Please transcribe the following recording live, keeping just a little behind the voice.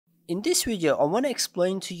In this video, I want to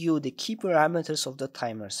explain to you the key parameters of the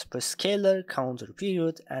timers: prescaler, counter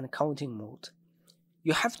period, and counting mode.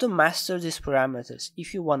 You have to master these parameters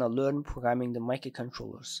if you want to learn programming the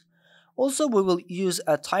microcontrollers. Also, we will use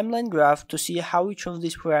a timeline graph to see how each of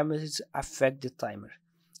these parameters affect the timer.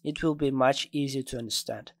 It will be much easier to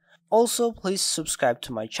understand. Also, please subscribe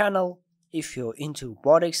to my channel if you're into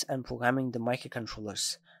robotics and programming the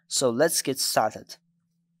microcontrollers. So let's get started.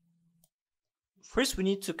 First, we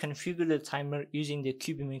need to configure the timer using the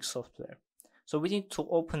CubeMix software. So we need to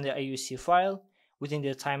open the IUC file. Within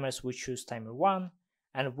the timers, we choose timer 1,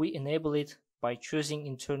 and we enable it by choosing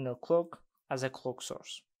internal clock as a clock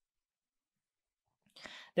source.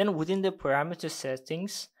 Then within the parameter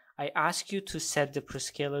settings, I ask you to set the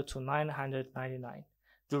prescaler to 999.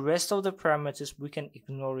 The rest of the parameters, we can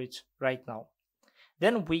ignore it right now.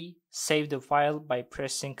 Then we save the file by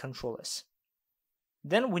pressing Ctrl S.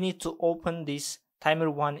 Then we need to open this timer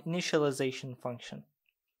 1 initialization function.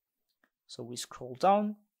 So we scroll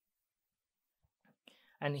down,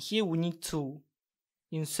 and here we need to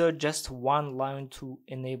insert just one line to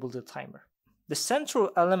enable the timer. The central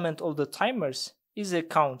element of the timers is a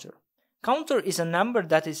counter. Counter is a number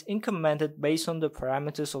that is incremented based on the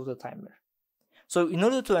parameters of the timer. So in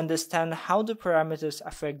order to understand how the parameters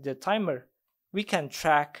affect the timer, we can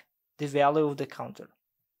track the value of the counter.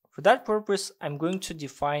 For that purpose, I'm going to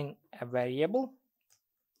define a variable.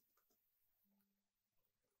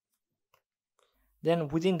 Then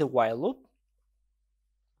within the while loop,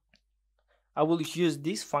 I will use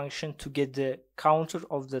this function to get the counter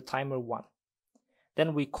of the timer 1.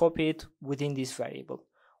 Then we copy it within this variable.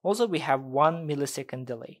 Also, we have 1 millisecond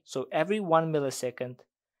delay. So every 1 millisecond,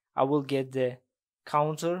 I will get the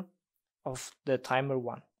counter of the timer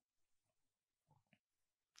 1.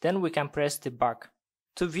 Then we can press debug.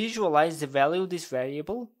 To visualize the value of this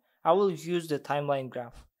variable, I will use the timeline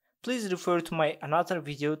graph. Please refer to my another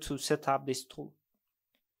video to set up this tool.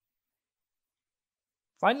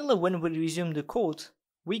 Finally, when we resume the code,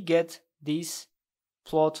 we get this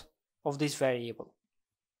plot of this variable.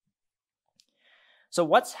 So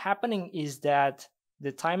what's happening is that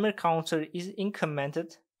the timer counter is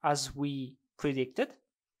incremented as we predicted.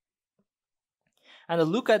 And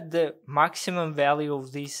look at the maximum value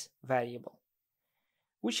of this variable,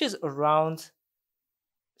 which is around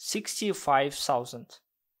 65,000.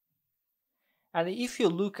 And if you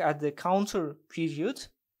look at the counter period,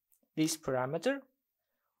 this parameter,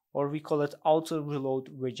 or we call it auto reload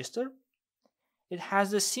register, it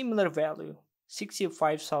has a similar value,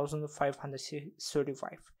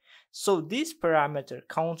 65,535. So this parameter,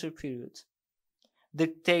 counter period,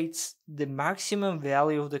 dictates the maximum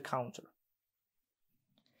value of the counter.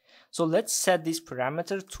 So let's set this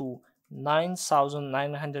parameter to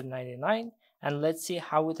 9,999 and let's see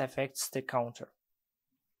how it affects the counter.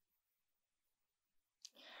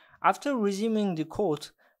 After resuming the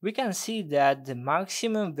code, we can see that the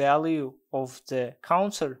maximum value of the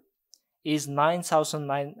counter is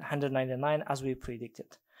 9,999 as we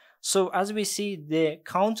predicted. So as we see, the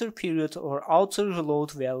counter period or auto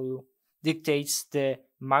reload value dictates the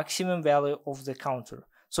maximum value of the counter.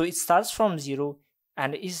 So it starts from 0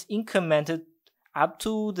 and is incremented up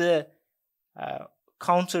to the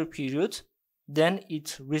counter period, then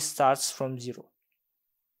it restarts from 0.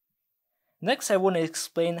 Next, I want to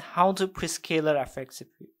explain how the prescaler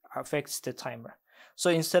affects the timer. So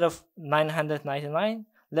instead of 999,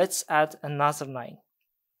 let's add another 9.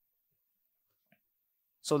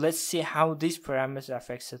 So let's see how this parameter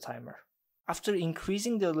affects the timer. After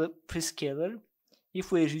increasing the prescaler,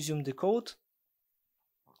 if we resume the code,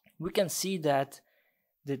 we can see that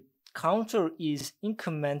the counter is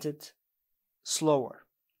incremented slower.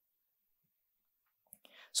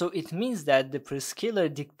 So it means that the prescaler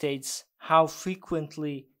dictates how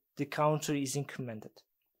frequently the counter is incremented.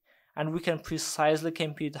 And we can precisely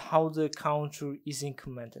compute how the counter is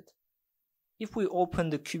incremented. If we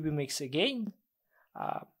open the CubeMix again,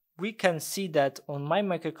 we can see that on my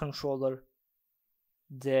microcontroller,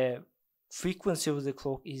 the frequency of the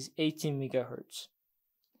clock is 18 MHz.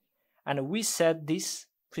 And we set this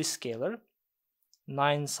prescaler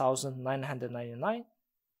 9,999.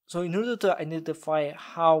 So in order to identify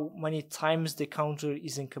how many times the counter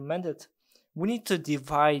is incremented, we need to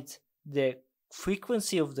divide the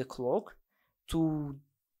frequency of the clock to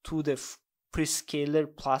the prescaler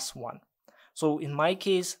plus 1. So in my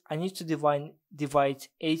case, I need to divide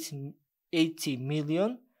 80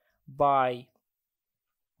 million by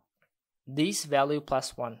this value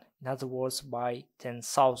plus 1, in other words by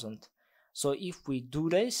 10,000. So if we do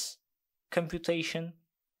this computation,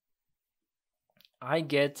 I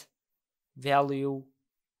get value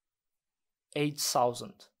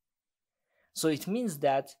 8,000. So it means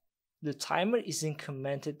that the timer is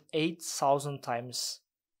incremented 8,000 times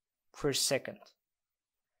per second.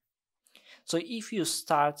 So if you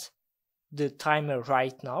start the timer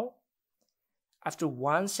right now, after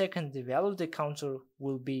 1 second the value of the counter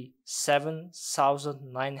will be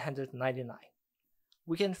 7,999.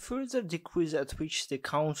 We can further decrease at which the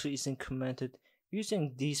counter is incremented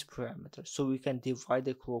using these parameters, so we can divide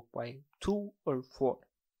the clock by 2 or 4.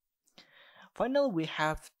 Finally, we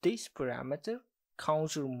have this parameter,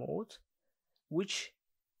 counter mode, which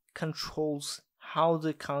controls how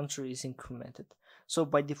the counter is incremented. So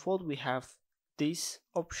by default we have this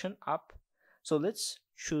option up, so let's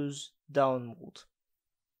choose down mode.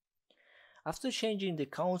 After changing the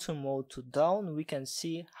counter mode to down, we can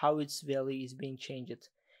see how its value is being changed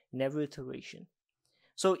in every iteration.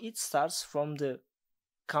 So it starts from the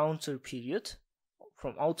counter period,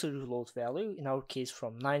 from auto reload value, in our case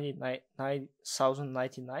from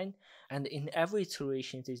 9,099, and in every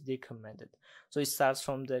iteration it is decremented. So it starts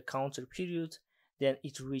from the counter period, then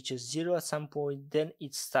it reaches 0 at some point, then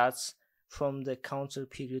it starts from the counter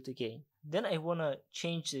period again. Then I want to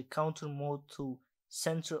change the counter mode to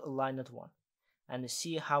center aligned 1 and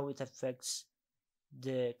see how it affects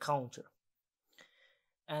the counter.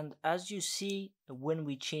 And as you see, when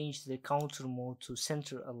we change the counter mode to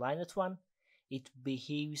center aligned 1, it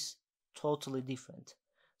behaves totally different.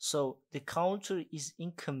 So the counter is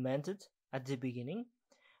incremented at the beginning,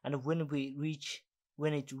 and when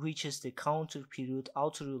it reaches the counter period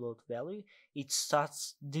auto reload value, it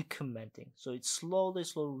starts decrementing. So it slowly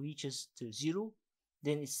reaches to 0,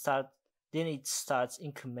 then it starts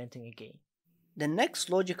incrementing again. The next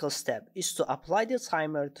logical step is to apply the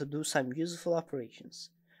timer to do some useful operations.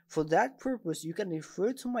 For that purpose, you can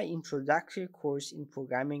refer to my introductory course in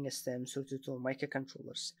programming STM32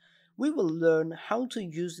 microcontrollers. We will learn how to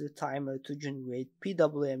use the timer to generate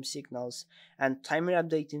PWM signals and timer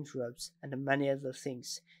update interrupts and many other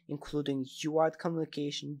things, including UART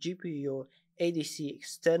communication, GPIO, ADC,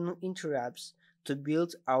 external interrupts to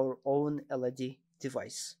build our own LED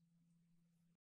device.